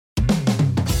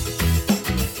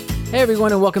Hey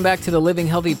everyone, and welcome back to the Living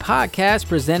Healthy podcast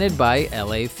presented by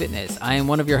LA Fitness. I am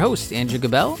one of your hosts, Andrew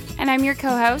Gabell. And I'm your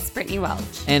co-host, Brittany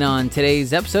Welch. And on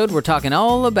today's episode, we're talking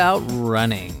all about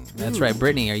running. That's right.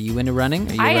 Brittany, are you into running?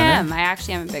 Are you a runner? am. I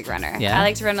actually am a big runner. Yeah? I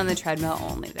like to run on the treadmill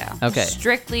only, though. Okay.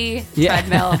 Strictly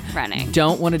treadmill running.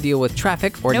 Don't want to deal with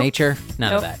traffic or nature?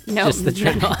 None of that. No. Just the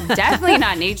treadmill. Definitely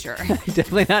not nature.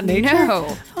 Definitely not nature?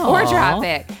 No. Aww. Or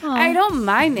traffic. Aww. I don't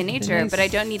mind the nature, but I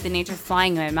don't need the nature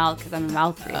flying in my mouth because I'm a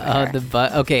mouth breather.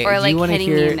 Okay. Or like hitting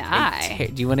me in the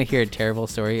eye. Do you want to hear a terrible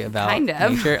story about kind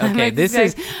of nature? Okay, this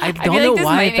is, I don't know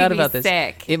why I thought about this.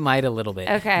 Sick. It might a little bit.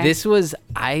 Okay.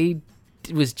 I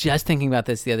was just thinking about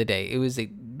this the other day. It was a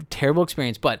terrible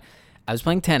experience, but I was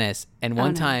playing tennis, and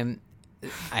one time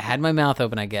I had my mouth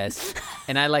open, I guess,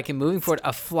 and I in moving forward,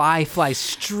 a fly flies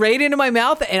straight into my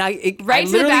mouth, and I to the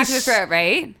back of the throat,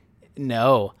 right?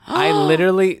 No, I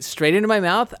literally straight into my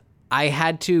mouth. I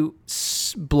had to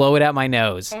blow it out my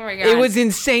nose. Oh my God. It was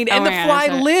insane. And the fly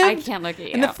lived. I can't look at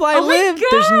you. And the fly lived.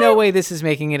 There's no way this is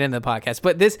making it in the podcast.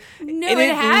 But this. No,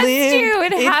 it has to.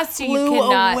 It has to. You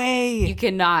cannot. Away. You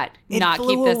cannot not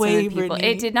keep this away, in the people. Brittany.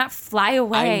 It did not fly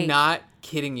away. I'm not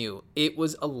kidding you. It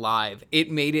was alive. It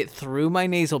made it through my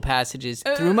nasal passages,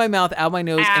 through my mouth, out my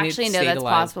nose, and it stayed alive. I actually know that's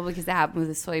possible because it happened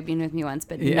with a soybean with me once,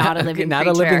 but not a living creature. Not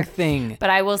a living thing. But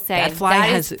I will say that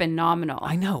is phenomenal.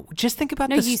 I know. Just think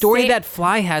about the story that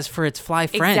fly has for its fly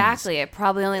friends. Exactly. It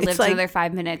probably only lived another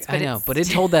 5 minutes. But I know, but it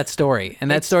told that story,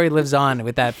 and that story lives on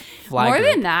with that fly More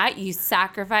group. than that, you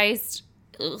sacrificed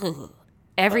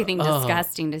everything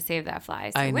disgusting to save that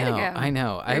fly. So I know. way to go. I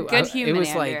know. You're a good human, it was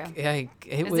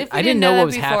Andrew. I didn't know what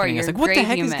was happening. I was You're like, what the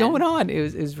heck human. is going on? It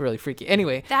was really freaky.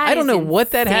 Anyway, that I don't know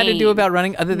what that had to do about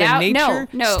running other than nature.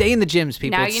 No. Stay in the gyms,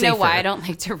 people. Now it's you know safer. why I don't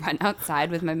like to run outside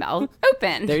with my mouth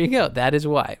open. There you go. That is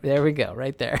why. There we go.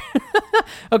 Right there.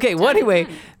 Okay. Well, anyway,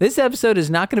 this episode is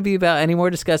not going to be about any more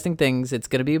disgusting things. It's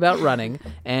going to be about running,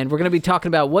 and we're going to be talking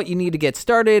about what you need to get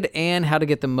started and how to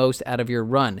get the most out of your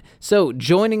run. So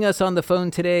joining us on the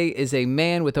phone today is a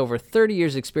man with over 30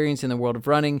 years experience in the world of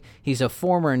running. He's a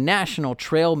former National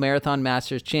Trail Marathon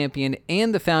Masters champion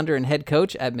and the founder and head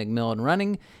coach at McMillan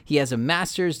Running. He has a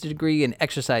master's degree in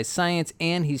exercise science,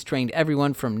 and he's trained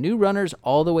everyone from new runners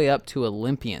all the way up to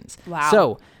Olympians. Wow.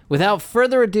 So without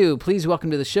further ado, please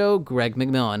welcome to the show, Greg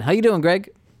McMillan. How you doing, Greg?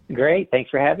 Great. Thanks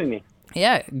for having me.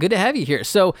 Yeah, good to have you here.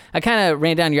 So I kind of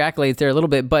ran down your accolades there a little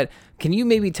bit, but can you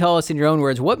maybe tell us in your own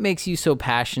words, what makes you so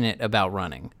passionate about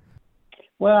running?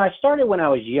 Well, I started when I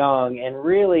was young, and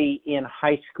really in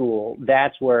high school,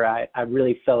 that's where I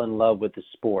really fell in love with the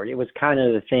sport. It was kind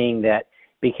of the thing that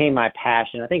became my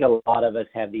passion. I think a lot of us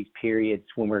have these periods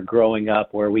when we're growing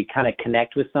up where we kind of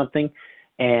connect with something,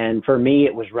 and for me,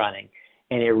 it was running.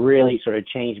 And it really sort of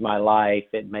changed my life.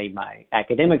 It made my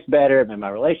academics better. It made my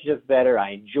relationships better.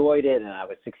 I enjoyed it, and I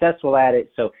was successful at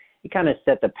it. So it kind of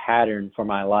set the pattern for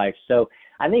my life. So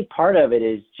I think part of it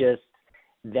is just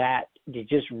that it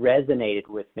just resonated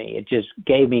with me. It just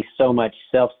gave me so much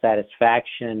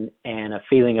self-satisfaction and a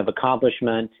feeling of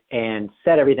accomplishment, and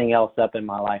set everything else up in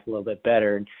my life a little bit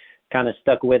better, and kind of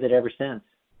stuck with it ever since.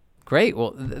 Great.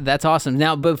 Well, that's awesome.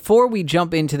 Now, before we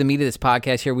jump into the meat of this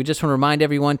podcast here, we just want to remind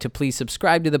everyone to please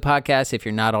subscribe to the podcast if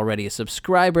you're not already a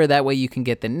subscriber. That way you can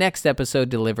get the next episode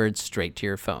delivered straight to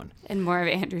your phone. And more of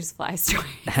Andrew's fly stories.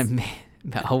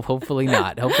 Hopefully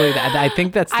not. Hopefully, I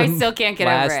think that's the I still can't get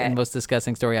last over it. and most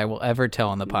disgusting story I will ever tell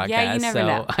on the podcast. Yeah, you never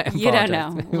know. I You don't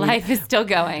know. Life is still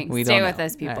going. We Stay don't with know.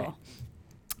 us, people.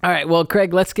 All right. Well,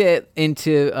 Craig, let's get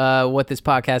into what this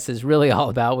podcast is really all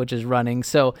about, which is running.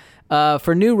 So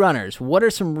for new runners, what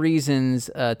are some reasons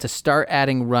to start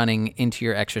adding running into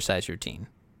your exercise routine?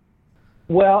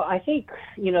 Well, I think,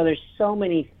 there's so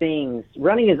many things.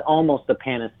 Running is almost a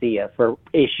panacea for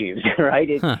issues, right?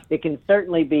 It can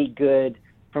certainly be good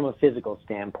from a physical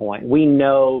standpoint. We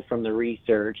know from the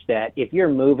research that if you're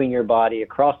moving your body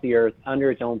across the earth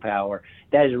under its own power,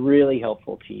 that is really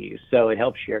helpful to you. So it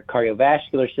helps your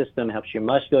cardiovascular system, helps your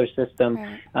muscular system.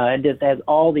 Right. It just has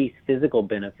all these physical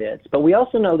benefits. But we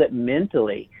also know that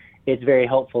mentally, it's very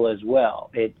helpful as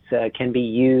well. It can be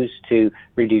used to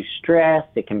reduce stress.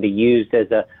 It can be used as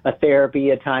a therapy,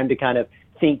 a time to kind of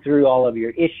think through all of your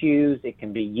issues. It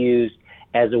can be used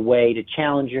as a way to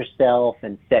challenge yourself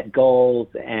and set goals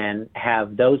and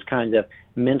have those kinds of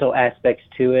mental aspects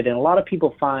to it. And a lot of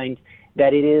people find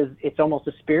that it's almost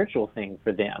a spiritual thing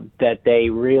for them, that they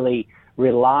really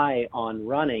rely on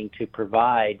running to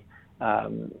provide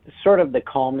sort of the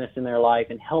calmness in their life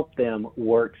and help them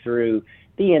work through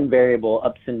the invariable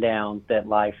ups and downs that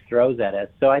life throws at us.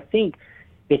 So I think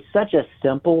it's such a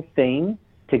simple thing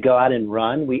to go out and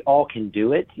run. We all can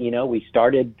do it. We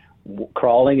started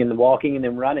crawling and walking and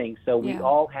then running. So we Yeah.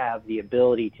 all have the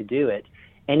ability to do it.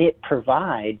 And it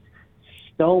provides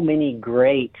so many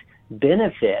great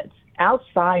benefits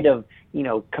outside of,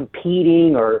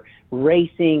 competing or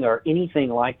racing or anything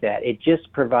like that. It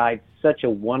just provides such a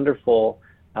wonderful,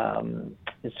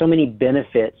 so many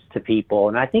benefits to people.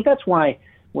 And I think that's why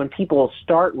when people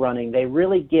start running, they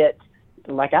really get,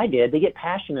 like I did, they get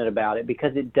passionate about it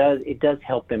because it does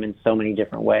help them in so many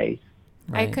different ways.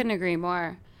 I couldn't agree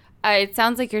more. It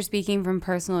sounds like you're speaking from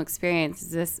personal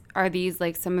experience. Are these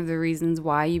like some of the reasons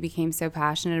why you became so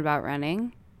passionate about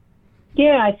running?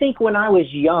 Yeah, I think when I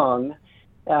was young,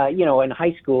 in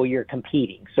high school, you're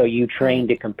competing, so you train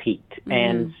to compete.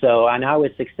 And I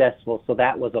was successful, so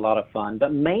that was a lot of fun.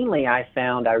 But mainly I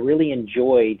found I really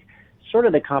enjoyed sort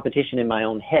of the competition in my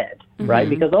own head, right?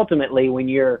 Because ultimately when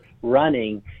you're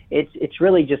running, it's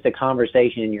really just a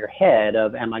conversation in your head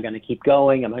of, am I going to keep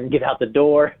going? Am I going to get out the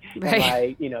door? Right. Am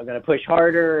I, going to push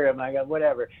harder? Am I going to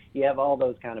whatever? You have all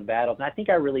those kind of battles. And I think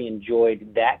I really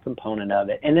enjoyed that component of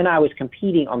it. And then I was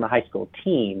competing on the high school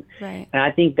team. Right. And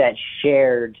I think that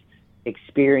shared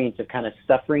experience of kind of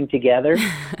suffering together.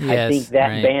 I think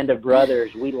that band of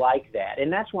brothers, we like that.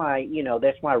 And that's why,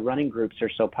 running groups are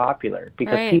so popular,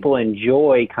 because people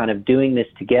enjoy kind of doing this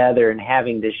together and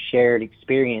having this shared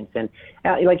experience. And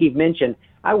like you've mentioned,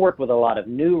 I work with a lot of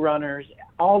new runners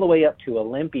all the way up to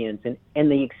Olympians,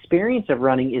 and the experience of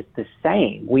running is the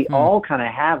same. We all kind of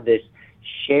have this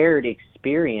shared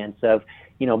experience of,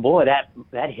 boy,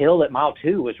 that hill at mile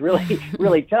 2 was really,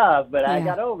 really tough, but I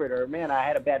got over it. Or, man, I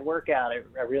had a bad workout.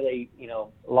 I really,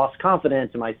 lost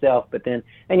confidence in myself. But then,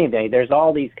 anyway, there's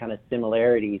all these kind of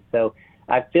similarities. So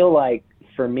I feel like,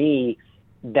 for me,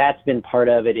 that's been part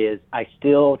of it. Is I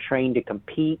still train to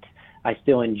compete. I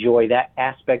still enjoy that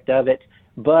aspect of it.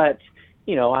 But,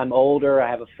 I'm older, I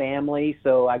have a family,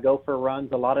 so I go for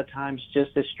runs a lot of times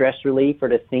just as stress relief or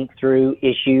to think through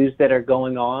issues that are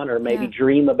going on, or maybe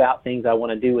dream about things I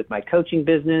want to do with my coaching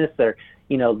business, or,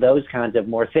 those kinds of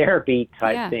more therapy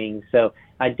type things. So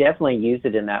I definitely use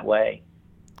it in that way.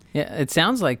 Yeah, it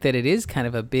sounds like that it is kind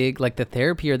of a big, like the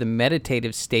therapy or the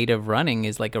meditative state of running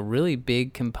is like a really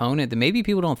big component that maybe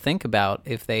people don't think about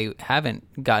if they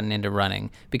haven't gotten into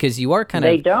running, because you are kind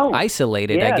of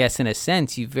isolated, I guess, in a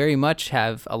sense. You very much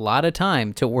have a lot of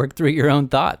time to work through your own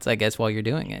thoughts, I guess, while you're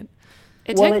doing it.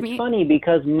 It's funny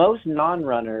because most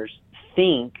non-runners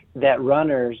think that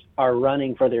runners are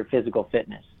running for their physical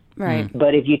fitness. Right.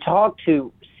 But if you talk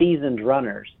to seasoned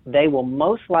runners, they will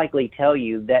most likely tell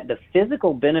you that the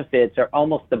physical benefits are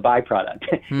almost the byproduct.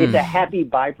 It's a happy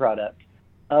byproduct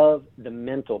of the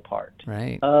mental part,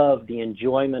 of the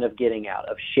enjoyment of getting out,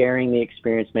 of sharing the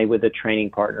experience made with a training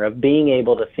partner, of being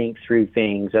able to think through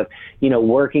things, of,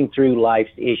 working through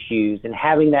life's issues and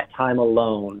having that time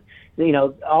alone.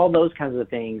 All those kinds of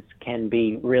things can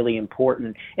be really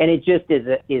important. And it just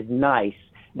is nice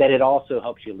that it also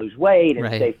helps you lose weight and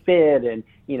stay fit and,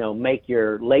 make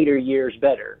your later years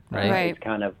better. It's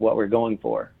kind of what we're going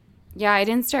for. Yeah, I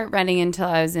didn't start running until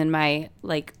I was in my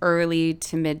early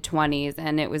to mid 20s,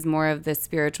 and it was more of the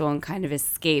spiritual and kind of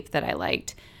escape that I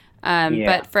liked.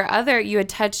 But you had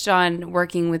touched on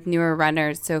working with newer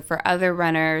runners. So for other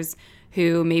runners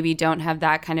who maybe don't have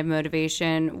that kind of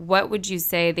motivation, what would you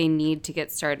say they need to get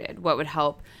started? What would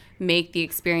help make the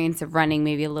experience of running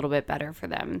maybe a little bit better for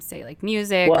them? Say like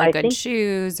music or good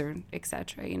shoes or et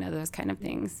cetera, those kind of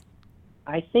things.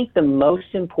 I think the most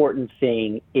important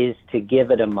thing is to give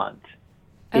it a month.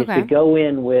 Is to go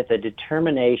in with a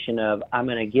determination of, I'm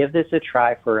going to give this a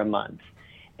try for a month.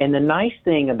 And the nice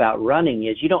thing about running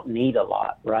is you don't need a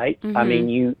lot, right? I mean,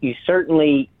 you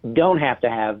certainly don't have to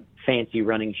have fancy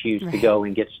running shoes to go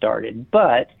and get started,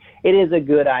 but it is a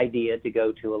good idea to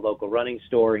go to a local running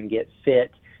store and get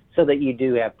fit so that you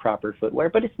do have proper footwear,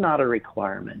 but it's not a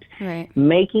requirement.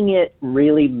 Making it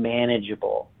really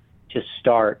manageable to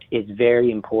start is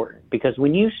very important, because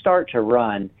when you start to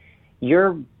run,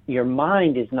 your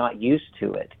mind is not used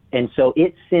to it. And so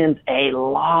it sends a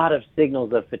lot of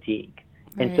signals of fatigue.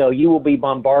 And so you will be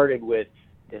bombarded with,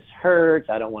 this hurts,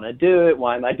 I don't want to do it,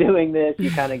 why am I doing this?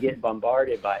 You kind of get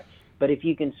bombarded by it. But if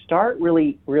you can start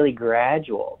really, really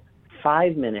gradual,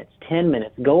 5 minutes, 10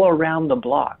 minutes, go around the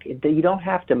block. You don't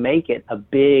have to make it a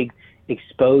big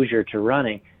exposure to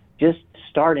running. Just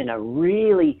start in a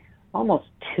really almost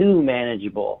too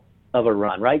manageable of a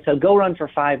run, right? So go run for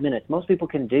 5 minutes. Most people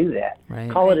can do that.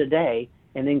 Call it a day,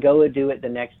 and then go and do it the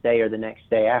next day or the next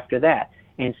day after that.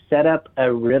 And set up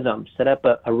a rhythm, set up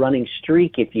a running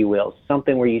streak, if you will,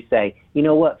 something where you say, you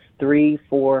know what, 3,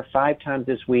 4, 5 times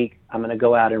this week, I'm going to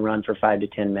go out and run for 5 to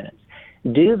 10 minutes.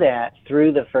 Do that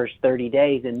through the first 30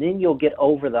 days, and then you'll get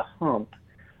over the hump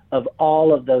of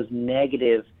all of those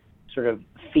negative sort of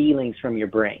feelings from your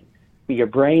brain. Your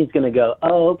brain's going to go,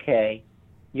 oh, okay,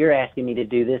 you're asking me to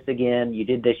do this again. You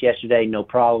did this yesterday, no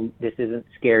problem. This isn't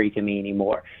scary to me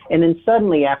anymore. And then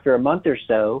suddenly after a month or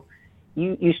so,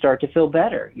 you start to feel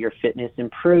better. Your fitness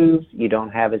improves. You don't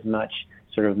have as much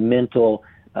sort of mental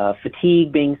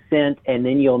fatigue being sent. And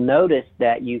then you'll notice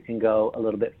that you can go a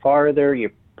little bit farther. You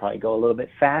probably go a little bit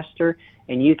faster.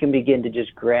 And you can begin to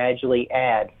just gradually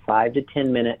add 5 to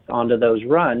 10 minutes onto those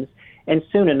runs. And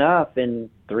soon enough, in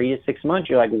 3 to 6 months,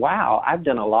 you're like, wow, I've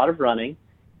done a lot of running.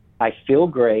 I feel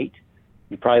great.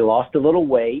 You probably lost a little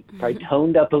weight, probably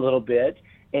toned up a little bit,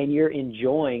 and you're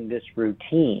enjoying this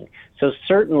routine. So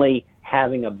certainly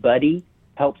having a buddy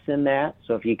helps in that.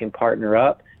 So if you can partner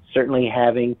up, certainly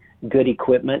having good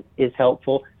equipment is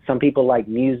helpful. Some people like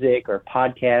music or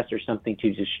podcasts or something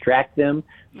to distract them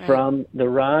from the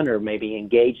run, or maybe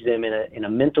engage them in a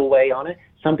mental way on it.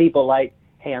 Some people like,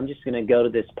 hey, I'm just going to go to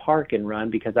this park and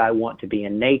run because I want to be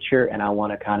in nature and I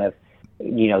want to kind of,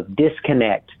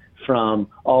 disconnect from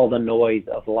all the noise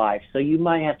of life. So you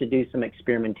might have to do some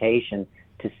experimentation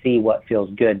to see what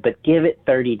feels good, but give it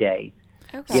 30 days.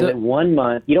 Okay. Give it 1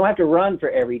 month. You don't have to run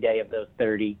for every day of those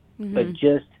 30, but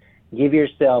just give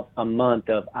yourself a month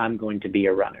of, I'm going to be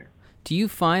a runner. Do you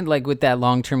find, like, with that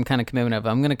long-term kind of commitment of,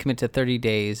 I'm going to commit to 30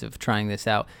 days of trying this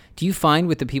out, do you find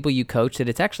with the people you coach that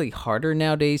it's actually harder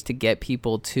nowadays to get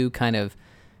people to kind of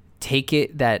take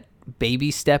it that baby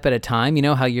step at a time? You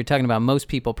know how you're talking about most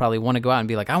people probably want to go out and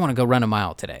be like, I want to go run a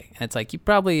mile today. And it's like, you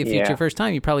probably, if it's your first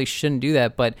time, you probably shouldn't do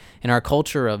that. But in our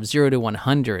culture of 0 to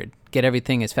 100, get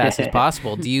everything as fast as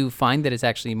possible, do you find that it's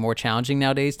actually more challenging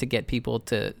nowadays to get people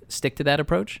to stick to that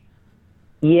approach?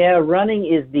 Yeah, running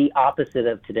is the opposite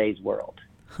of today's world.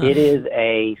 It is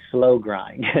a slow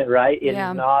grind, right? It's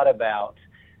not about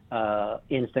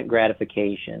instant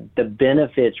gratification. The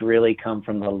benefits really come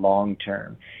from the long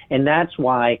term. And that's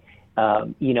why,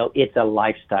 it's a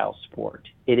lifestyle sport.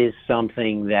 It is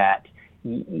something that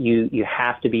you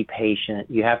have to be patient.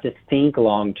 You have to think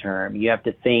long term. You have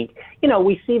to think,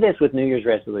 we see this with New Year's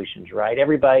resolutions, right?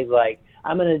 Everybody's like,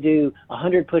 I'm going to do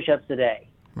 100 push-ups a day.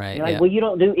 Right. You're like, well, you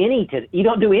don't do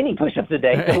any push-ups a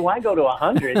day, so why go to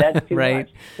 100? That's too much.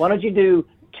 Why don't you do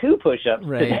 2 push-ups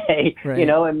today,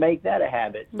 and make that a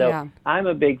habit? So I'm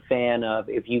a big fan of,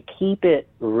 if you keep it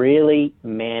really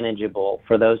manageable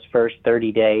for those first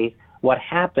 30 days, what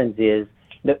happens is,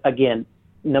 again,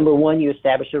 number one, you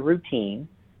establish a routine.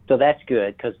 So that's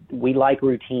good, because we like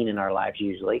routine in our lives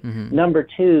usually. Number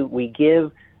two, we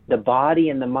give the body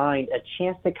and the mind a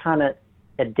chance to kind of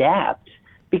adapt,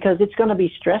 because it's going to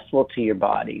be stressful to your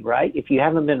body, right? If you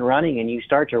haven't been running and you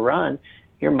start to run,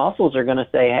 your muscles are going to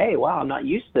say, hey, wow, I'm not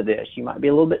used to this. You might be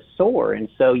a little bit sore. And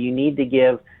so you need to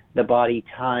give the body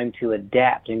time to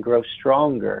adapt and grow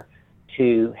stronger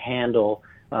to handle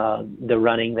the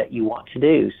running that you want to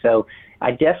do. So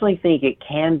I definitely think it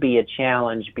can be a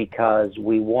challenge because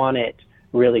we want it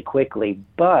really quickly.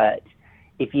 But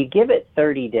if you give it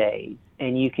 30 days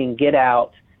and you can get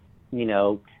out,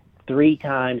 3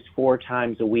 times, 4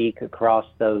 times a week across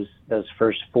those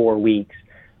first 4 weeks,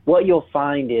 what you'll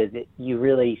find is that you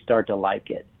really start to like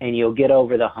it, and you'll get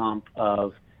over the hump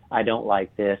of, I don't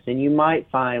like this. And you might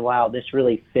find, wow, this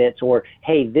really fits, or,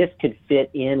 hey, this could fit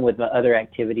in with the other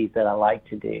activities that I like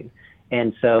to do.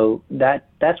 And so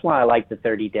that's why I like the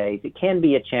 30 days. It can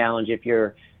be a challenge if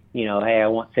you're, hey, I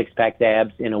want 6-pack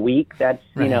abs in a week. That's,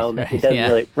 it doesn't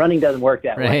really, running doesn't work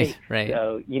that way. Right.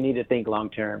 So you need to think long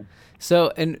term.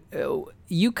 So, and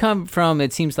you come from,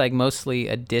 it seems like, mostly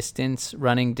a distance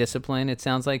running discipline, it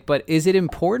sounds like, but is it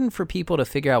important for people to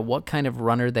figure out what kind of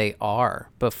runner they are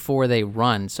before they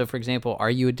run? So, for example, are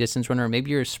you a distance runner, or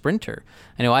maybe you're a sprinter?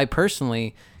 I know I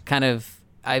personally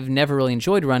I've never really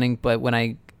enjoyed running, but when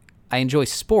I enjoy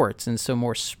sports, and so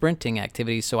more sprinting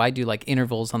activities, so I do like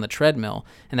intervals on the treadmill,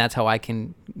 and that's how I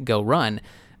can go run.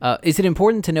 Is it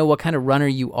important to know what kind of runner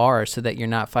you are so that you're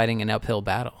not fighting an uphill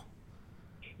battle?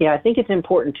 Yeah, I think it's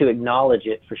important to acknowledge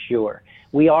it for sure.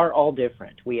 We are all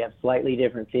different. We have slightly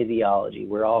different physiology.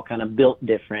 We're all kind of built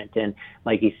different. And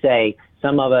like you say,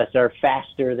 some of us are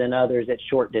faster than others at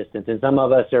short distance, and some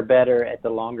of us are better at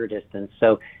the longer distance.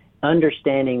 So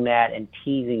understanding that and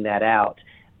teasing that out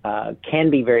can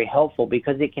be very helpful,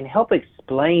 because it can help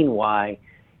explain why,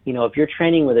 if you're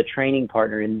training with a training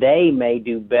partner and they may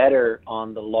do better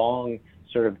on the long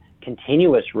sort of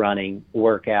continuous running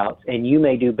workouts, and you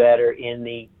may do better in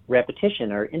the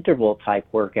repetition or interval type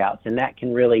workouts, and that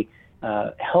can really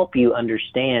help you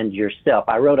understand yourself.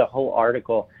 I wrote a whole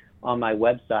article on my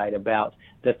website about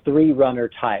the 3 runner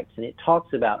types, and it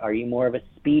talks about, are you more of a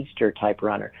speedster type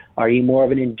runner? Are you more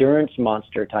of an endurance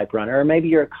monster type runner? Or maybe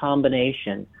you're a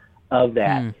combination of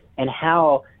that and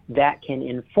how that can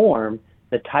inform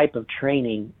the type of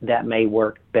training that may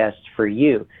work best for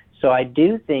you. So I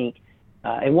do think,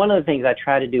 and one of the things I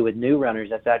try to do with new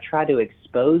runners is I try to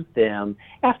expose them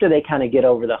after they kind of get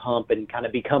over the hump and kind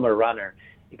of become a runner,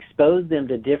 expose them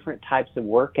to different types of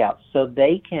workouts so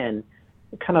they can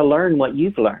kind of learn what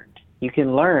you've learned. You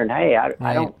can learn, hey,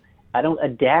 I don't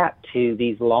adapt to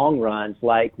these long runs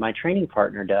like my training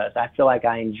partner does. I feel like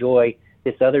I enjoy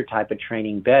this other type of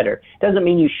training better. Doesn't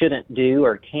mean you shouldn't do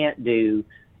or can't do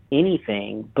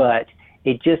anything, but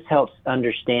it just helps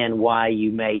understand why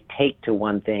you may take to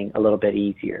one thing a little bit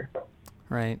easier.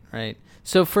 Right.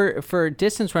 So for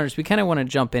distance runners, we kind of want to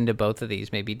jump into both of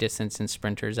these, maybe distance and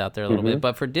sprinters out there a little bit.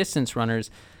 But for distance runners,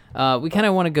 we kind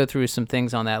of want to go through some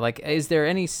things on that. Like, is there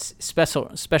any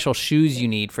special shoes you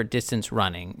need for distance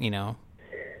running,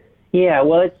 Yeah,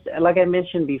 well, it's like I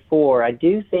mentioned before, I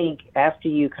do think after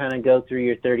you kind of go through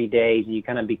your 30 days and you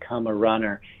kind of become a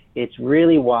runner, it's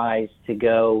really wise to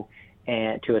go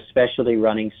to a specialty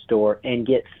running store and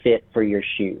get fit for your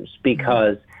shoes,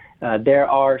 because there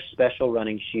are special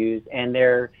running shoes, and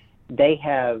they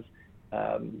have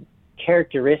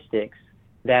characteristics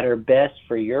that are best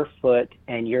for your foot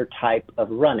and your type of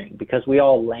running, because we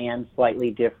all land slightly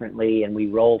differently and we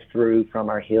roll through from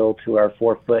our heel to our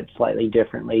forefoot slightly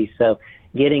differently. So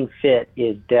getting fit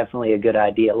is definitely a good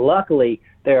idea. Luckily,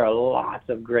 there are lots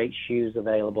of great shoes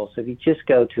available. So if you just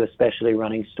go to a specialty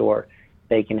running store,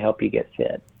 they can help you get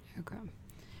fit. Okay.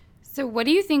 So what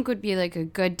do you think would be like a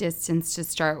good distance to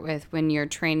start with when you're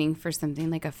training for something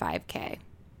like a 5K?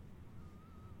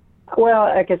 Well,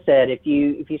 like I said, if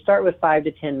you start with 5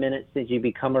 to 10 minutes as you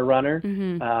become a runner,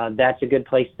 that's a good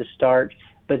place to start.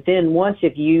 But then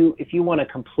if you want to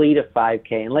complete a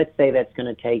 5K, and let's say that's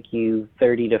going to take you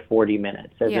 30 to 40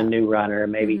 minutes as a new runner,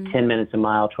 maybe 10 minutes a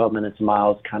mile, 12 minutes a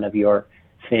mile is kind of your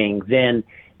thing, then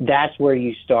that's where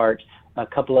you start. A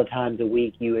couple of times a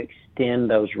week, you extend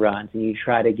those runs and you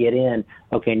try to get in,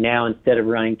 okay, now instead of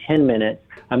running 10 minutes,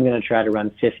 I'm going to try to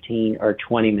run 15 or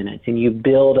 20 minutes. And you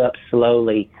build up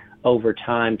slowly over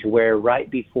time to where right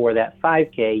before that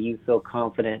 5K, you feel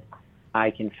confident I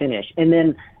can finish. And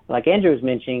then, like Andrew was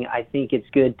mentioning, I think it's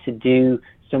good to do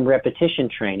some repetition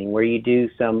training where you do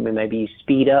maybe you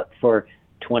speed up for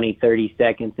 20, 30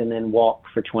 seconds and then walk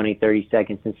for 20, 30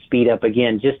 seconds and speed up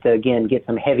again, just to, again, get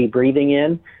some heavy breathing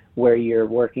in where you're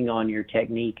working on your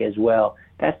technique as well.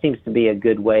 That seems to be a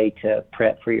good way to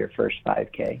prep for your first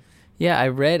 5K. Yeah,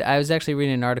 I was actually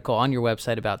reading an article on your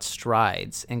website about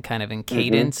strides and kind of in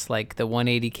cadence, like the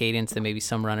 180 cadence that maybe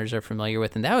some runners are familiar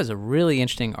with. And that was a really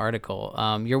interesting article.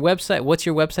 Your website, what's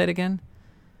your website again?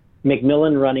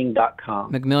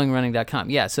 McMillanrunning.com. McMillanrunning.com.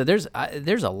 Yeah, so there's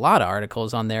a lot of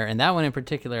articles on there, and that one in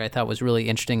particular I thought was really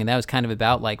interesting, and that was kind of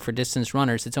about, like, for distance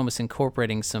runners, it's almost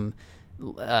incorporating some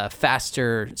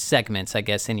faster segments, I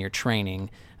guess, in your training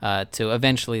to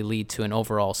eventually lead to an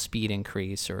overall speed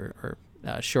increase or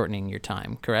shortening your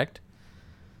time, correct?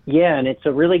 Yeah, and it's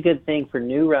a really good thing for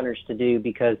new runners to do,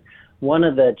 because one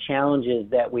of the challenges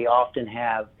that we often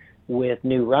have with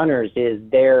new runners is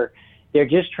they're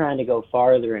just trying to go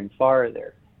farther and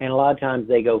farther. And a lot of times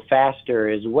they go faster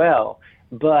as well.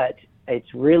 But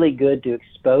it's really good to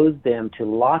expose them to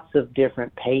lots of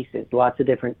different paces, lots of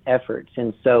different efforts.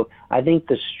 And so I think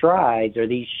the strides are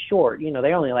these short,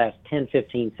 they only last 10,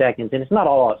 15 seconds. And it's not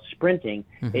all out sprinting.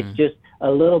 It's just a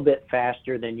little bit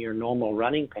faster than your normal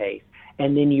running pace.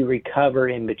 And then you recover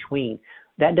in between.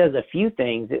 That does a few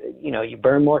things. You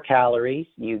burn more calories.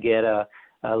 You get a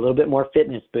little bit more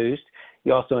fitness boost.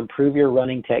 You also improve your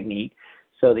running technique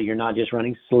so that you're not just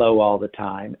running slow all the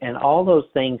time. And all those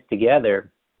things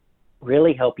together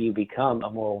really help you become a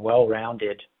more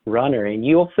well-rounded runner, and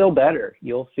you'll feel better.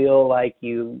 You'll feel like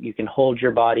you can hold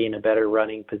your body in a better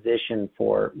running position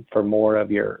for more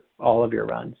of all of your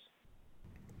runs.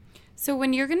 So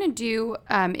when you're going to do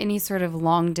any sort of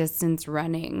long distance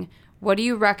running, what do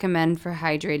you recommend for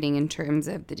hydrating in terms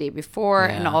of the day before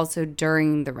and also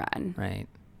during the run? Right.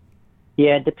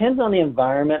 Yeah, it depends on the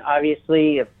environment.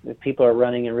 Obviously, if people are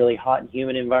running in really hot and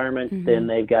humid environments, then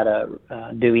they've got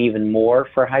to do even more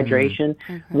for hydration.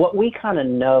 What we kind of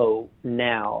know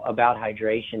now about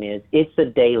hydration is it's a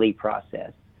daily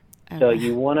process. So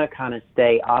you want to kind of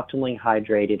stay optimally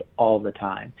hydrated all the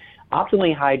time.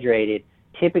 Optimally hydrated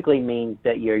typically means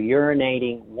that you're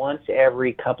urinating once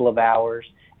every couple of hours,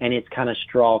 and it's kind of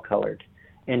straw colored.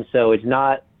 And so it's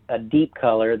not a deep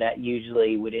color that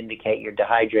usually would indicate you're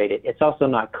dehydrated. It's also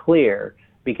not clear,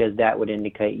 because that would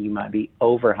indicate you might be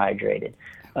overhydrated.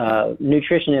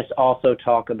 Nutritionists also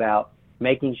talk about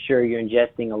making sure you're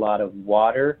ingesting a lot of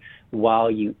water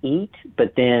while you eat,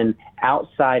 but then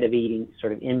outside of eating,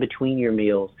 sort of in between your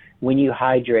meals, when you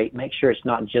hydrate, make sure it's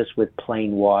not just with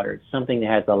plain water. It's something that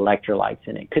has electrolytes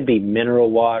in it. It could be mineral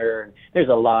water. There's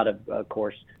a lot of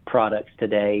course, products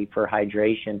today for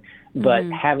hydration, but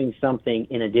having something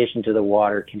in addition to the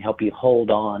water can help you hold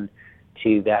on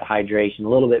to that hydration a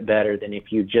little bit better than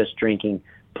if you're just drinking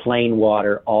plain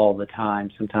water all the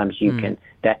time. Sometimes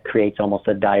that creates almost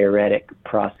a diuretic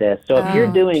process. So if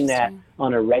you're doing that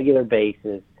on a regular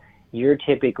basis, you're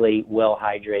typically well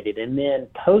hydrated. And then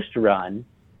post-run,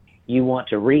 you want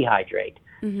to rehydrate.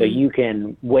 So you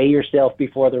can weigh yourself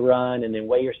before the run and then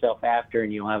weigh yourself after,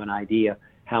 and you'll have an idea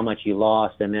how much you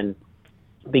lost, and then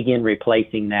begin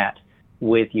replacing that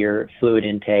with your fluid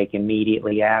intake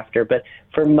immediately after. But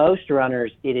for most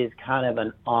runners, it is kind of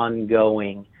an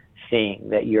ongoing thing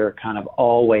that you're kind of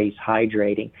always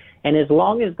hydrating. And as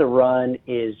long as the run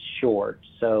is short,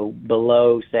 so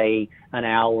below, say, an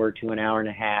hour to an hour and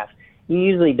a half, you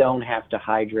usually don't have to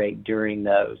hydrate during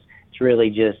those. It's really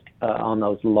just on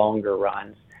those longer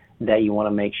runs that you want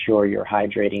to make sure you're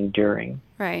hydrating during.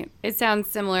 Right. It sounds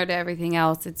similar to everything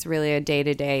else. It's really a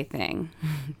day-to-day thing.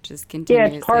 Just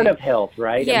continuously. Yeah, it's part of health,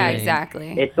 right? Yeah,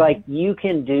 exactly. It's like you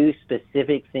can do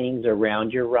specific things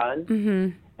around your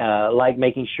run, like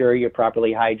making sure you're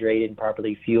properly hydrated and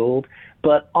properly fueled.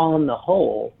 But on the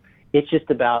whole, it's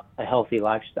just about a healthy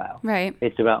lifestyle. Right.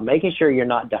 It's about making sure you're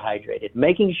not dehydrated,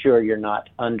 making sure you're not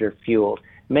under-fueled,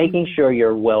 making sure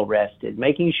you're well rested,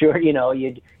 making sure,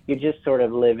 you're just sort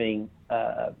of living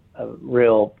a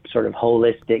real sort of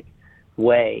holistic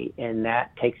way, and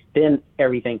then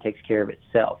everything takes care of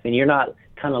itself. And you're not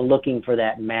kind of looking for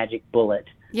that magic bullet.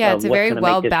 Yeah, it's a very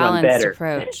well-balanced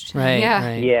approach. Right.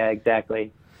 Yeah,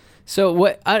 exactly. So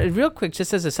real quick,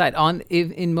 just as a side,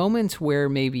 in moments where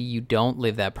maybe you don't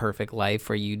live that perfect life,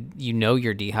 or you know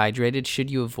you're dehydrated, should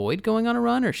you avoid going on a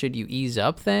run, or should you ease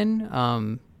up then?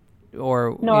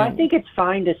 I think it's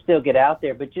fine to still get out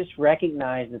there, but just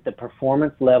recognize that the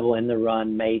performance level in the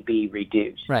run may be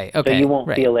reduced. Right. Okay. So you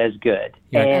won't feel as good.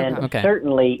 And okay.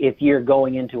 Certainly, if you're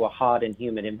going into a hot and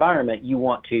humid environment, you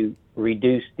want to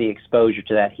reduce the exposure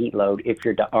to that heat load if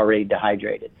you're already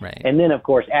dehydrated. Right. And then, of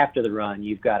course, after the run,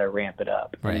 you've got to ramp it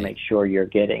up and make sure you're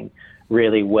getting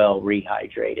really well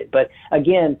rehydrated. But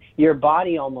again, your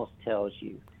body almost tells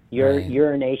you. Your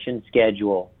urination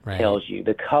schedule tells you.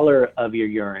 The color of your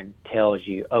urine tells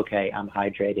you, okay, I'm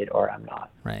hydrated or I'm not.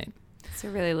 Right. So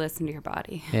really listen to your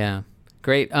body. Yeah.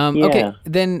 Great. Okay,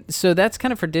 then, so that's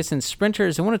kind of for distance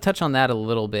sprinters. I want to touch on that a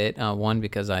little bit. One,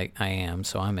 because I am,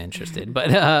 so I'm interested.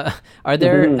 But are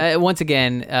there, once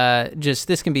again, just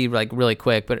this can be like really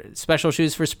quick, but special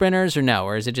shoes for sprinters or no?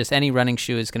 Or is it just any running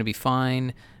shoe is going to be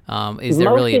fine? Is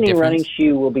there really a difference? Any running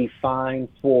shoe will be fine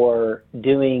for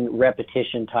doing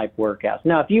repetition type workouts.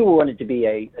 Now, if you wanted to be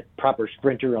a proper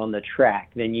sprinter on the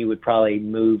track, then you would probably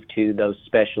move to those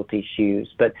specialty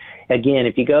shoes. But again,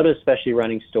 if you go to a specialty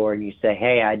running store and you say,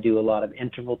 hey, I do a lot of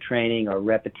interval training or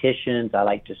repetitions, I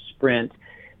like to sprint,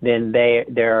 then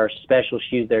there are special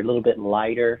shoes that are a little bit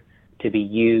lighter to be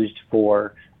used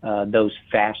for those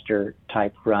faster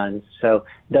type runs. So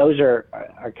those are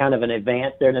kind of an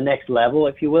advance. They're the next level,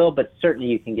 if you will, but certainly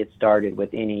you can get started with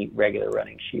any regular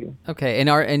running shoe. Okay.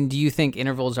 And do you think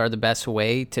intervals are the best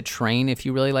way to train if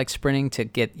you really like sprinting to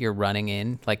get your running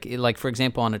in? Like for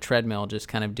example, on a treadmill, just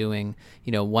kind of doing,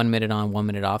 1 minute on, 1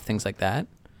 minute off, things like that?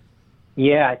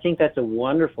 Yeah, I think that's a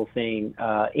wonderful thing.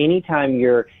 Anytime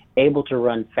you're able to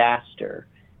run faster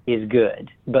is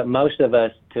good, but most of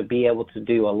us, to be able to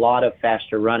do a lot of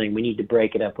faster running, we need to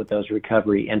break it up with those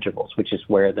recovery intervals, which is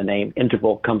where the name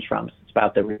interval comes from. It's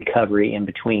about the recovery in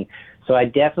between. So I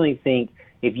definitely think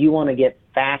if you want to get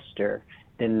faster,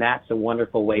 then that's a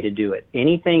wonderful way to do it.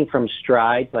 Anything from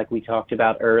strides, like we talked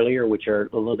about earlier, which are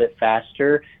a little bit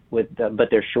faster, but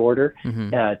they're shorter,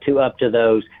 to up to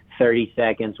those 30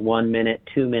 seconds, 1 minute,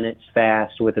 2 minutes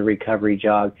fast with a recovery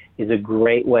jog is a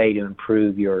great way to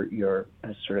improve your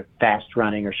sort of fast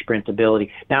running or sprint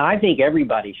ability. Now, I think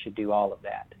everybody should do all of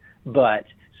that, but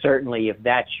certainly if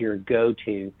that's your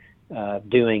go-to,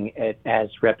 doing it as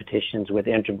repetitions with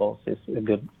intervals is a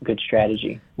good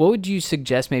strategy. What would you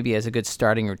suggest maybe as a good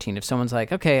starting routine? If someone's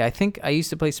like, okay, I think I used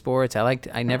to play sports.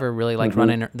 I never really liked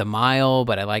running the mile,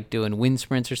 but I like doing wind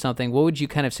sprints or something. What would you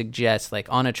kind of suggest, like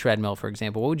on a treadmill, for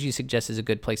example, what would you suggest is a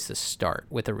good place to start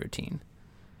with a routine?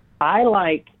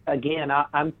 I'm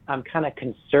kind of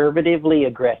conservatively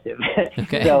aggressive.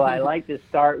 Okay. So I like to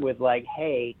start with like,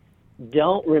 hey,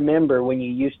 don't remember when you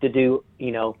used to do,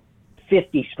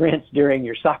 50 sprints during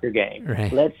your soccer game.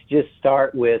 Right. Let's just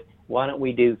start with, why don't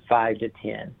we do 5 to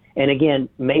 10? And again,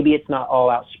 maybe it's not all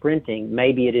out sprinting.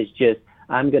 Maybe it is just,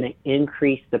 I'm going to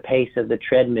increase the pace of the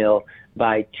treadmill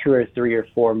by 2 or 3 or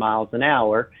 4 miles an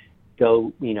hour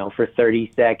go, for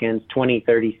 30 seconds, 20,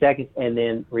 30 seconds, and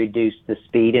then reduce the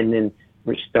speed and then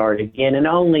restart again, and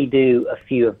only do a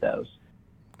few of those.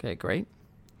 Okay, great.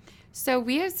 So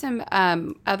we have some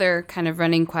other kind of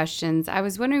running questions. I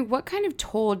was wondering, what kind of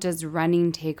toll does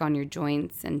running take on your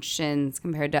joints and shins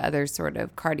compared to other sort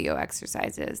of cardio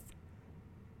exercises?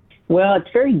 Well, it's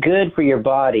very good for your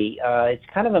body. It's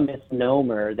kind of a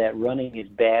misnomer that running is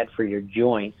bad for your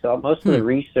joints. So most of the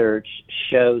research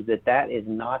shows that is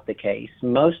not the case.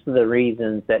 Most of the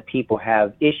reasons that people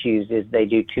have issues is they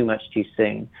do too much too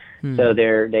soon. So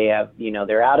they're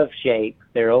out of shape,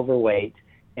 they're overweight,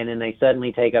 and then they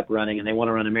suddenly take up running and they want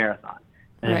to run a marathon.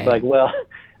 And It's like, well,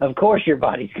 of course your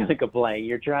body's going to complain.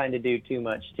 You're trying to do too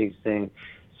much too soon.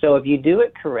 So if you do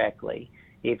it correctly,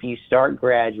 if you start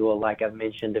gradual, like I've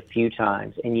mentioned a few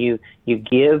times, and you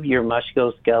give your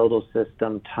musculoskeletal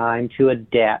system time to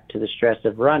adapt to the stress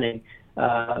of running,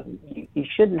 you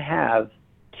shouldn't have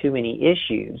too many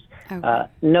issues. Okay.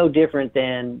 No different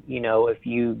than, if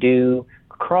you do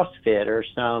CrossFit or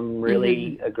some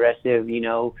really aggressive,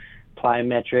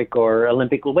 plyometric or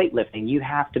Olympic weightlifting. You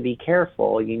have to be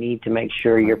careful. You need to make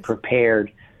sure you're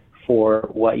prepared for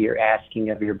what you're asking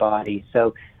of your body.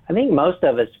 So I think most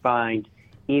of us find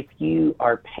if you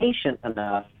are patient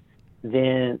enough,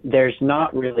 then there's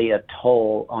not really a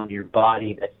toll on your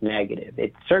body that's negative.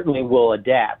 It certainly will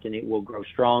adapt, and it will grow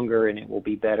stronger, and it will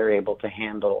be better able to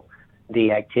handle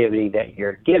the activity that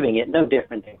you're giving it, no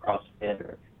different than CrossFit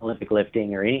or Olympic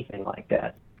lifting or anything like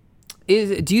that.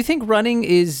 Do you think running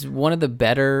is one of the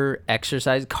better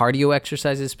cardio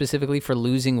exercises specifically for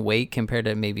losing weight compared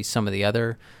to maybe some of the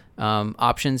other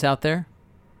options out there?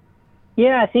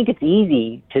 Yeah, I think it's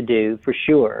easy to do for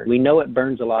sure. We know it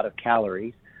burns a lot of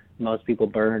calories. Most people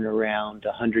burn around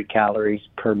 100 calories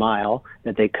per mile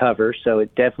that they cover, so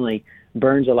it definitely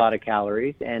burns a lot of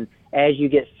calories. And as you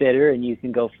get fitter and you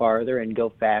can go farther and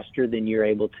go faster, then you're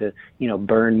able to,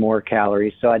 burn more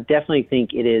calories. So I definitely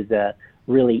think it is a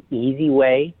really easy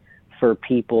way for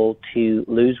people to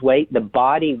lose weight. The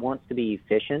body wants to be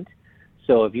efficient.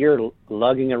 So if you're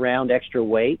lugging around extra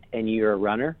weight and you're a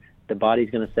runner, the body's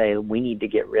going to say, we need to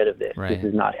get rid of this. Right. This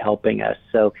is not helping us.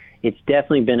 So it's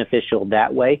definitely beneficial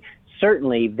that way.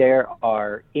 Certainly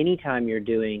anytime you're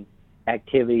doing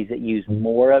activities that use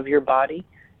more of your body,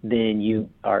 then you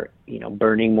are,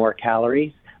 burning more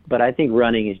calories. But I think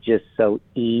running is just so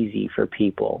easy for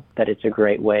people that it's a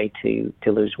great way to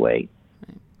lose weight.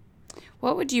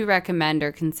 What would you recommend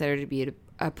or consider to be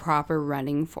a proper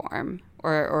running form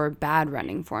or a bad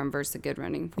running form versus a good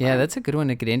running form? Yeah, that's a good one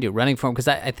to get into, running form, because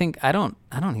I think I don't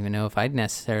even know if I'd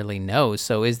necessarily know.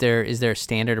 So is there a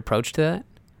standard approach to that?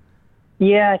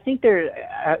 Yeah, I think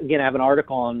I have an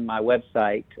article on my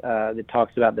website that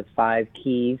talks about the 5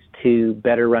 keys to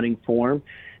better running form.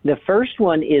 The first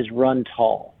one is run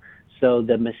tall. So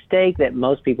the mistake that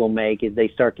most people make is they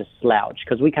start to slouch,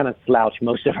 because we kind of slouch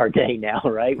most of our day now,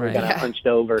 right? We're kind of hunched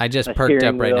over. I just perked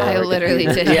up right now. I literally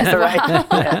did. Yeah, right.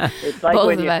 Yeah. It's like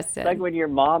Both of us did. Like when your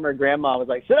mom or grandma was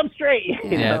like, "Sit up straight."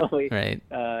 Right.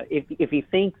 If you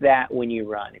think that when you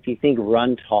run, if you think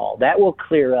run tall, that will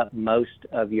clear up most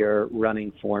of your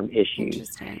running form issues.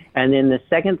 Interesting. And then the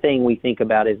second thing we think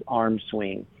about is arm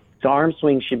swing. So arm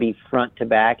swing should be front to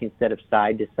back instead of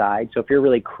side to side. So if you're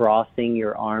really crossing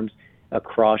your arms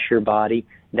across your body,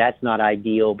 that's not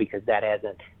ideal, because that has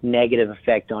a negative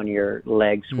effect on your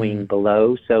leg swing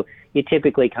below. So you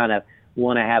typically kind of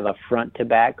want to have a front to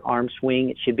back arm swing.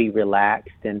 It should be relaxed.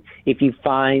 And if you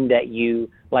find that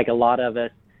like a lot of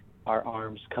us, our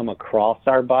arms come across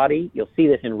our body, you'll see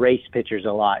this in race pictures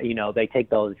a lot. They take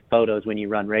those photos when you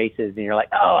run races and you're like,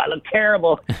 oh, I look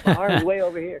terrible. My arm's way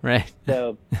over here. Right.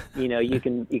 So, you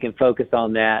can focus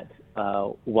on that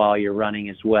while you're running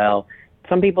as well.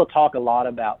 Some people talk a lot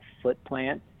about foot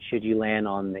plant. Should you land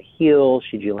on the heel?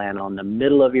 Should you land on the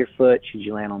middle of your foot? Should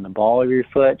you land on the ball of your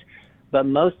foot? But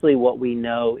mostly what we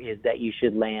know is that you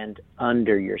should land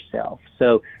under yourself.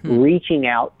 So reaching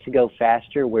out to go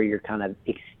faster, where you're kind of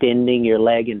extending your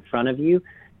leg in front of you,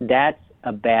 that's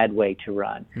a bad way to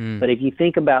run. But if you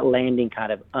think about landing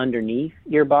kind of underneath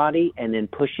your body and then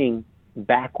pushing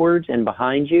backwards and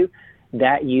behind you,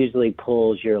 that usually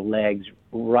pulls your legs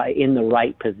right in the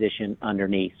right position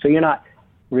underneath. So you're not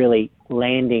really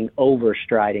landing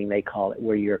overstriding, they call it,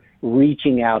 where you're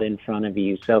reaching out in front of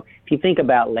you. So if you think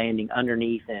about landing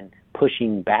underneath and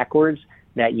pushing backwards,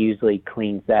 that usually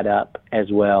cleans that up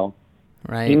as well.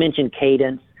 Right. You mentioned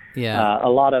cadence. Yeah. A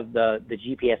lot of the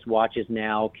GPS watches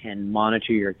now can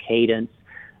monitor your cadence.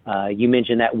 You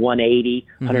mentioned that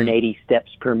 180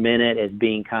 steps per minute as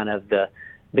being kind of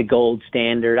the gold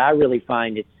standard. I really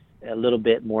find a little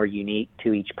bit more unique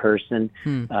to each person.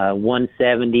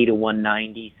 170 to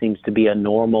 190 seems to be a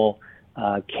normal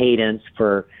cadence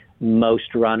for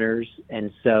most runners,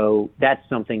 and so that's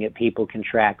something that people can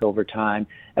track over time.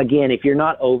 Again, if you're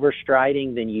not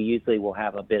overstriding, then you usually will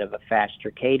have a bit of a faster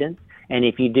cadence, and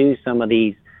if you do some of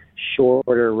these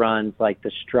shorter runs like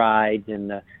the strides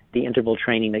and the interval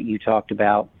training that you talked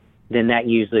about, then that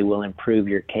usually will improve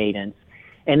your cadence.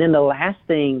 And then the last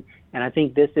thing, and I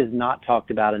think this is not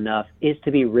talked about enough, is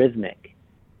to be rhythmic.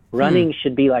 Running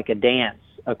should be like a dance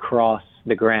across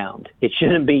the ground. It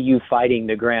shouldn't be you fighting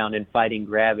the ground and fighting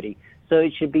gravity. So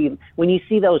it should be, when you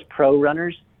see those pro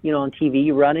runners, on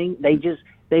TV running,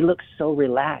 they look so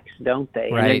relaxed, don't they?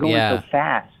 Right, and they're going so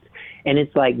fast. And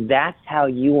it's like, that's how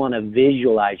you want to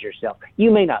visualize yourself.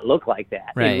 You may not look like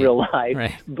that in real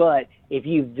life, but if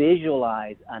you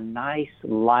visualize a nice,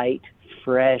 light,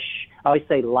 fresh, I always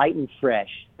say light and fresh,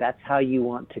 that's how you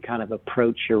want to kind of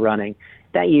approach your running.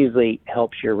 That usually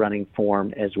helps your running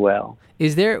form as well.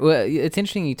 It's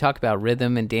interesting you talk about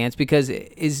rhythm and dance, because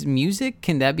is music,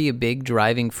 can that be a big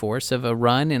driving force of a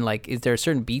run? And like, is there a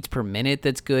certain beats per minute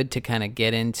that's good to kind of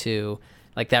get into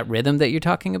like that rhythm that you're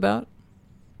talking about?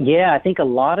 Yeah, I think a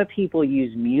lot of people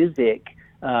use music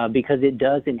because it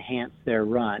does enhance their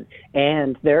run.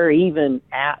 And there are even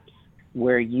apps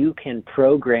where you can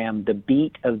program the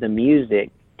beat of the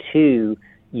music to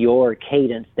your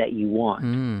cadence that you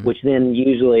want, which then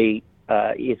usually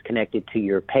is connected to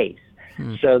your pace.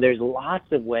 So there's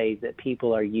lots of ways that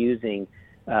people are using,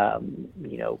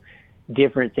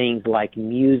 different things like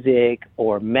music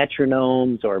or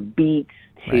metronomes or beats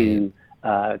to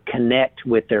connect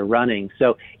with their running.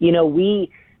 So,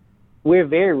 we're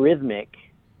very rhythmic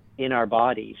in our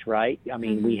bodies, right? I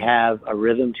mean, we have a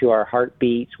rhythm to our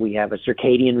heartbeats. We have a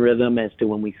circadian rhythm as to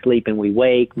when we sleep and we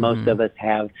wake. Most of us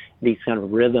have these kind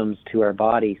of rhythms to our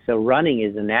body. So running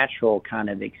is a natural kind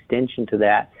of extension to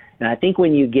that. And I think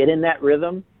when you get in that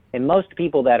rhythm, and most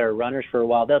people that are runners for a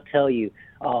while, they'll tell you,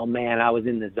 oh man, I was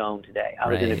in the zone today. I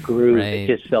was in a groove. It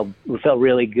just felt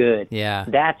really good. Yeah.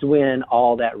 That's when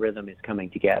all that rhythm is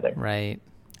coming together. Right.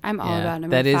 I'm all about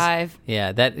number 5.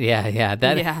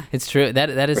 It's true.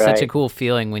 That is such a cool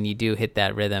feeling when you do hit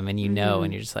that rhythm and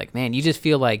and you're just like, man, you just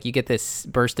feel like you get this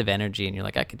burst of energy and you're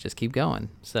like, I could just keep going.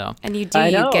 So and you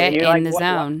get in the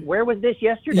zone. Where was this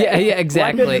yesterday? Yeah,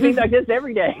 exactly. Why couldn't it be like this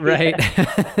every day? Right.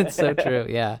 It's so true.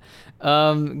 Yeah.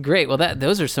 Great. Well,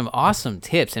 those are some awesome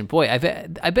tips. And boy, I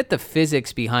bet the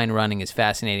physics behind running is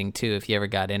fascinating too. If you ever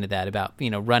got into that about,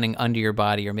 running under your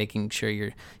body or making sure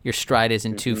your stride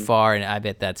isn't too far. And I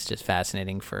bet that's just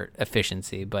fascinating for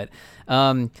efficiency. But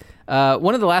one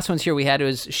of the last ones here we had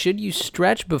was, should you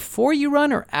stretch before you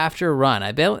run or after a run?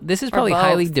 I bet this is probably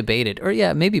highly debated, or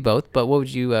maybe both, but what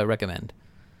would you recommend?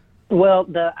 Well,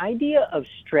 the idea of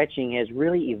stretching has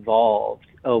really evolved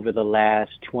over the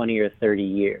last 20 or 30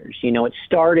 years. It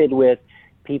started with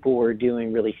people were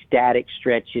doing really static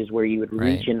stretches where you would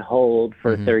reach and hold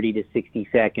for 30 to 60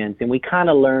 seconds. And we kind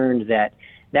of learned that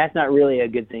that's not really a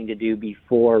good thing to do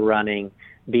before running,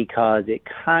 because it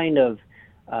kind of,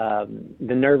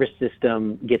 the nervous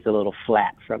system gets a little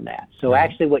flat from that. So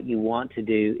actually what you want to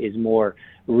do is more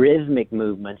rhythmic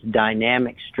movements,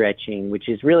 dynamic stretching, which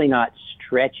is really not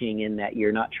stretching in that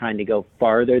you're not trying to go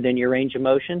farther than your range of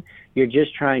motion. You're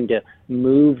just trying to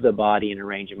move the body in a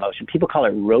range of motion. People call it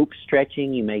rope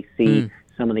stretching. You may see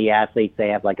some of the athletes, they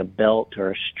have like a belt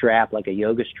or a strap, like a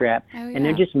yoga strap, and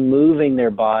they're just moving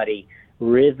their body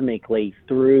rhythmically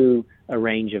through a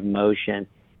range of motion.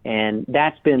 And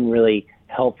that's been really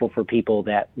helpful for people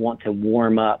that want to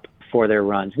warm up for their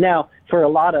runs. Now, for a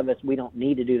lot of us, we don't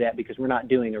need to do that because we're not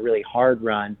doing a really hard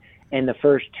run. And the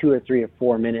first 2 or 3 or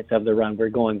 4 minutes of the run, we're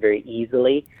going very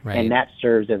easily, and that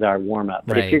serves as our warm-up.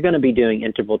 But if you're going to be doing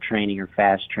interval training or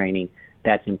fast training,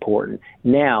 that's important.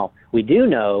 Now, we do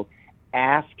know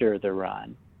after the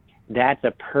run, that's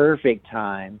a perfect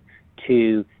time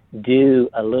to do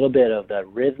a little bit of the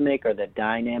rhythmic or the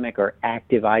dynamic or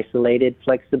active isolated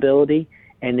flexibility,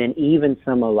 and then even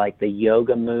some of like the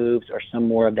yoga moves or some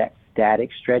more of that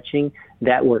static stretching.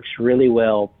 That works really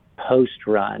well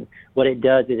post-run. What it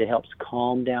does is it helps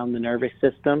calm down the nervous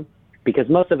system, because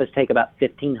most of us take about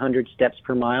 1,500 steps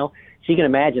per mile. So you can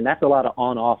imagine that's a lot of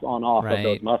on-off of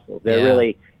those muscles. They're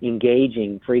really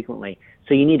engaging frequently.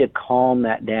 So you need to calm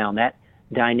that down. That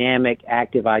dynamic,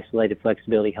 active, isolated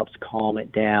flexibility helps calm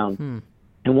it down.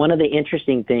 And one of the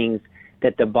interesting things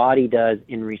that the body does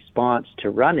in response to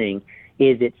running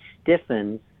is it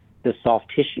stiffens the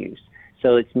soft tissues.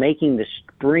 So it's making the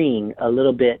spring a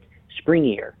little bit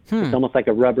springier. It's almost like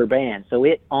a rubber band. So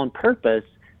it, on purpose,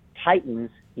 tightens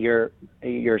your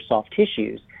soft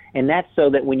tissues. And that's so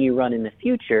that when you run in the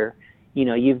future,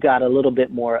 you've got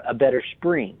a better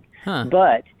spring.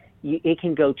 But it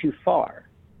can go too far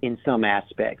in some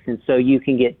aspects. And so you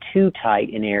can get too tight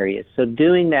in areas. So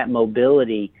doing that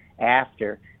mobility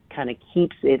after kind of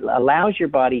allows your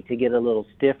body to get a little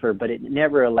stiffer, but it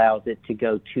never allows it to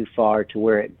go too far to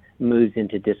where it moves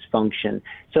into dysfunction.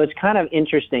 So it's kind of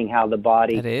interesting how the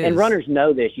body, and runners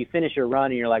know this, you finish a run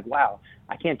and you're like, wow,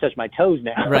 I can't touch my toes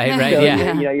now. Right, so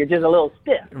yeah. You're just a little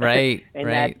stiff. Right, and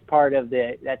that's part of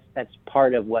that's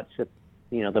part of what's,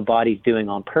 the body's doing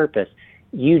on purpose.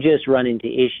 You just run into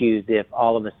issues if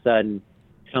all of a sudden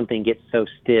something gets so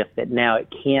stiff that now it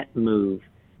can't move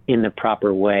in the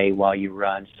proper way while you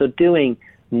run. So doing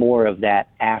more of that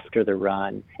after the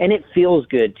run. And it feels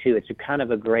good too. It's a kind of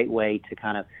a great way to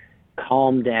kind of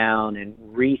calm down and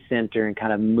recenter and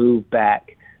kind of move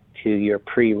back to your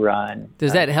pre-run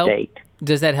Does that help? state.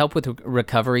 Does that help with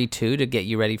recovery too, to get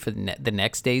you ready for the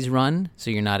next day's run, so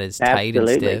you're not as tight and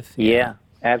stiff? Yeah,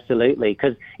 absolutely.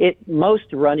 Because most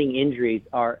running injuries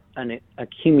are an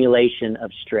accumulation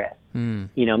of stress.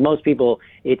 Most people,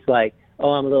 it's like,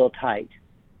 oh, I'm a little tight.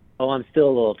 Oh, I'm still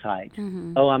a little tight.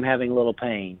 Oh, I'm having a little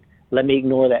pain. Let me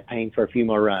ignore that pain for a few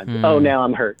more runs. Oh, now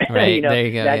I'm hurt. Right, there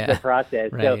you go. That's the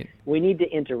process. Right. So we need to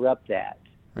interrupt that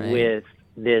with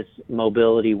this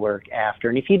mobility work after.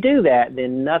 And if you do that,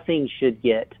 then nothing should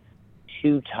get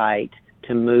too tight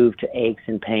to move to aches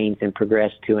and pains and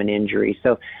progress to an injury.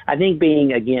 So I think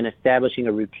establishing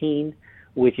a routine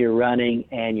with your running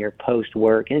and your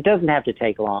post-work, and it doesn't have to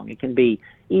take long. It can be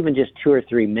even just 2 or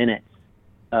 3 minutes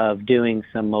of doing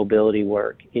some mobility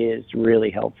work is really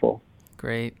helpful.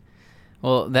 Great.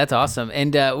 Well, that's awesome.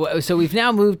 And so we've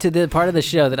now moved to the part of the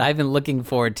show that I've been looking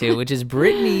forward to, which is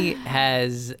Brittany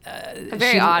has... a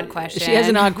very odd question. She has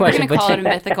an odd question. We're going to call it a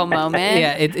mythical moment.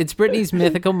 Yeah, it's Brittany's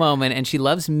mythical moment, and she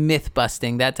loves myth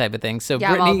busting, that type of thing. So yeah,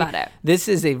 Brittany, I'm all about it. This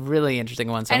is a really interesting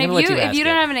one. So and I'm going to let you if you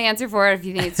don't have an answer for it, if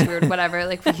you think it's weird, whatever,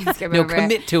 we can skip over it.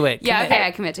 Commit to it. Yeah, okay,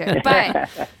 I commit to it. But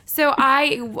so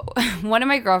one of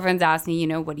my girlfriends asked me,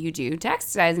 what do you do to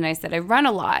exercise? And I said, I run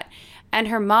a lot. And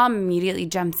her mom immediately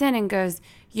jumps in and goes,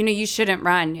 you shouldn't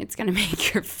run. It's going to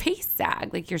make your face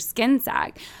sag, like your skin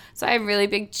sag. So I have really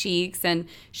big cheeks. And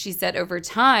she said over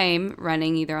time,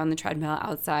 running either on the treadmill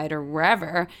outside or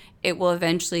wherever, it will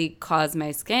eventually cause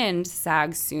my skin to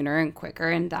sag sooner and quicker.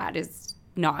 And that is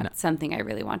not something I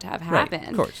really want to have happen. Right,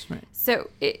 of course. Right. So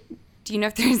do you know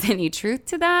if there's any truth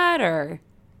to that, or...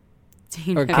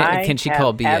 Or can she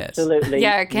call BS? Absolutely.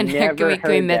 Yeah, can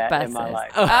we myth bust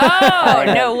this? Oh,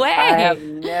 no way. I have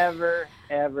never,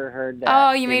 ever heard that.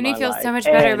 Oh, you made me feel so much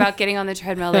better about getting on the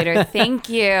treadmill later. Thank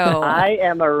you. I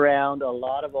am around a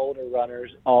lot of older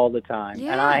runners all the time.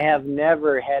 Yeah. And I have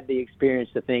never had the experience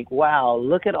to think, wow,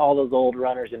 look at all those old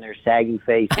runners and their saggy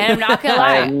faces. And I'm not going to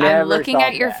lie. I'm looking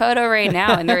at your photo right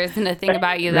now, and there isn't a thing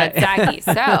about you that's saggy.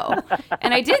 So,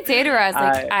 and I did say to her,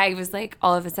 I was like,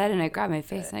 all of a sudden, I grabbed my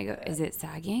face and I go, is it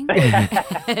sagging?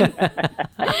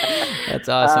 That's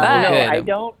awesome.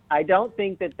 No, I don't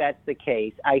think that that's the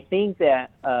case. I think that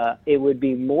it would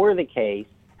be more the case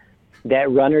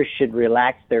that runners should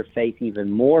relax their face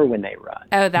even more when they run.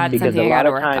 Oh, that's because something a lot I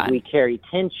of gotta work times on. we carry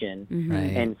tension,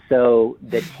 Right. and so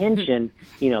the tension,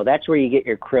 that's where you get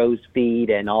your crow's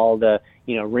feet and all the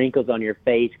wrinkles on your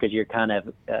face because you're kind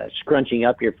of scrunching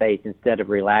up your face instead of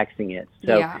relaxing it.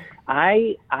 So Yeah.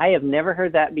 I have never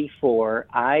heard that before.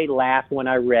 I laughed when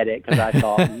I read it because I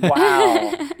thought,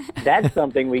 wow, that's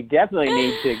something we definitely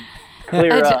need to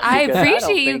clear up. I because appreciate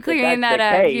don't you think clearing that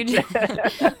that's up. the You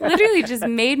case. just literally just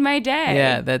made my day.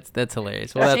 Yeah, that's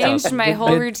hilarious. Well, that's Changed awesome. my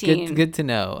whole routine. Good to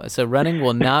know. So running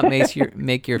will not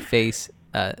make your face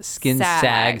skin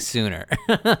sag sooner.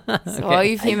 So all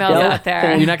you females out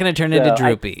there, You're not going to turn into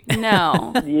droopy.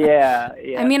 no. Yeah.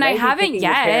 I mean, I Maybe haven't picking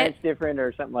your yet. parents different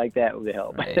or something like that would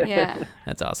help. Right. Yeah.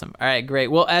 That's awesome. All right, great.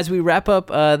 Well, as we wrap up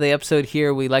the episode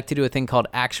here, we like to do a thing called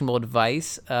actionable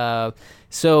advice.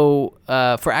 So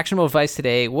for actionable advice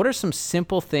today, what are some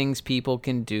simple things people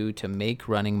can do to make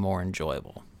running more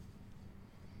enjoyable?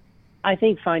 I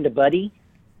think find a buddy,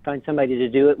 find somebody to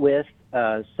do it with,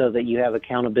 so that you have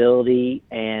accountability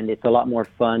and it's a lot more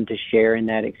fun to share in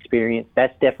that experience.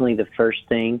 That's definitely the first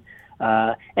thing.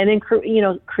 And then,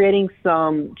 creating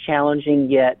some challenging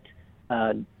yet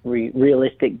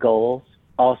realistic goals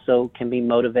also can be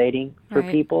motivating for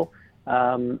people.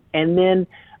 And then,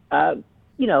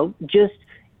 just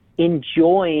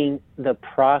enjoying the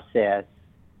process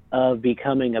of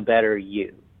becoming a better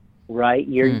you, right?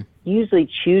 You're usually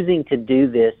choosing to do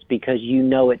this because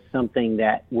it's something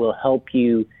that will help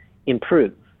you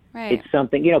improve. Right. It's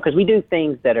something, because we do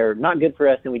things that are not good for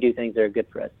us and we do things that are good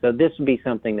for us. So this would be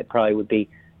something that probably would be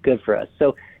good for us.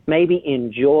 So maybe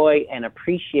enjoy and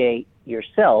appreciate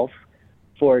yourself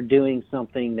for doing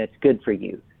something that's good for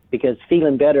you, because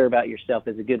feeling better about yourself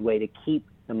is a good way to keep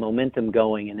the momentum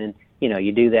going. And then,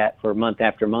 you do that for month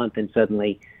after month, and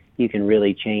suddenly you can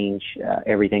really change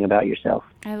everything about yourself.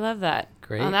 I love that.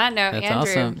 Great. On that note, That's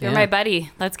Andrew, awesome. you're my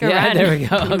buddy. Let's go run. Yeah, there we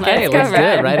go. Okay, let's do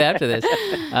it right after this.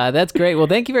 That's great. Well,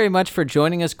 thank you very much for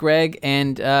joining us, Greg.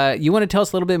 And you want to tell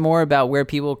us a little bit more about where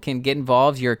people can get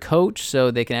involved? You're a coach,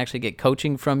 so they can actually get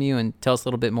coaching from you, and tell us a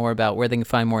little bit more about where they can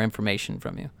find more information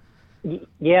from you.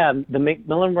 Yeah, the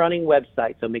McMillan Running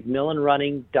website, so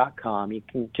McMillanRunning.com. You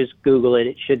can just Google it.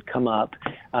 It should come up.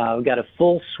 We've got a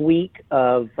full suite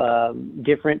of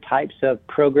different types of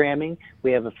programming.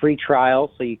 We have a free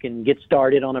trial, so you can get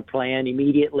started on a plan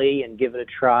immediately and give it a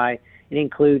try. It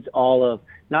includes all of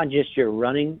not just your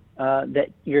running that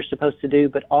you're supposed to do,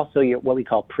 but also your what we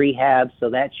call prehab.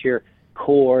 So that's your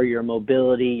core, your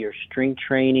mobility, your strength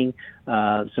training,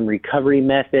 some recovery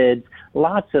methods,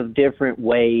 lots of different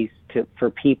ways for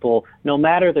people, no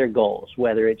matter their goals,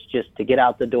 whether it's just to get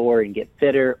out the door and get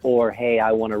fitter, or, hey,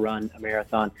 I want to run a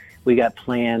marathon. We got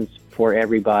plans for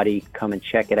everybody. Come and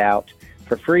check it out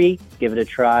for free. Give it a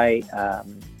try,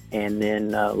 and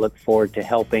then look forward to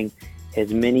helping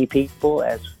as many people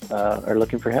as are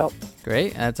looking for help.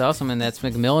 Great. That's awesome. And that's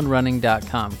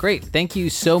McMillanRunning.com. Great. Thank you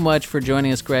so much for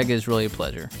joining us, Greg. It was really a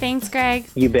pleasure. Thanks, Greg.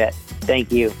 You bet.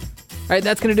 Thank you. All right,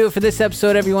 that's going to do it for this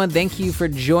episode, everyone. Thank you for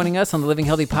joining us on the Living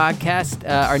Healthy podcast.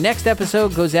 Our next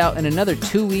episode goes out in another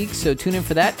 2 weeks, so tune in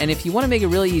for that. And if you want to make it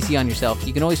really easy on yourself,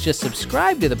 you can always just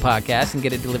subscribe to the podcast and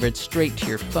get it delivered straight to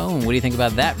your phone. What do you think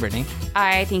about that, Brittany?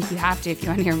 I think you have to if you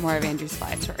want to hear more of Andrew's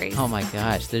fly stories. Oh my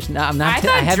gosh, I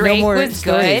thought Drake was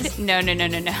stories. good. No.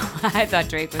 I thought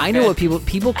Drake was good. I know what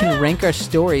people can rank our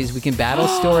stories. We can battle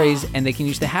stories, and they can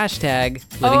use the hashtag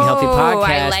Living Healthy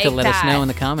Podcast to let us know in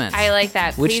the comments. I like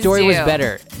that. Which Please story do. was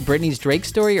better, Brittany's Drake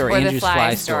story or Andrew's the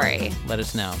fly story? Let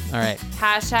us know. All right.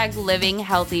 Hashtag Living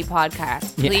Healthy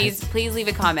Podcast. Please leave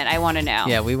a comment. I want to know.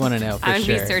 Yeah, we want to know for I'm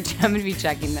sure. going to be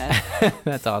checking this.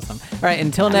 That's awesome. All right,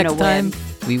 until next time,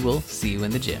 we will see you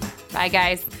in the gym. Bye,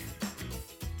 guys.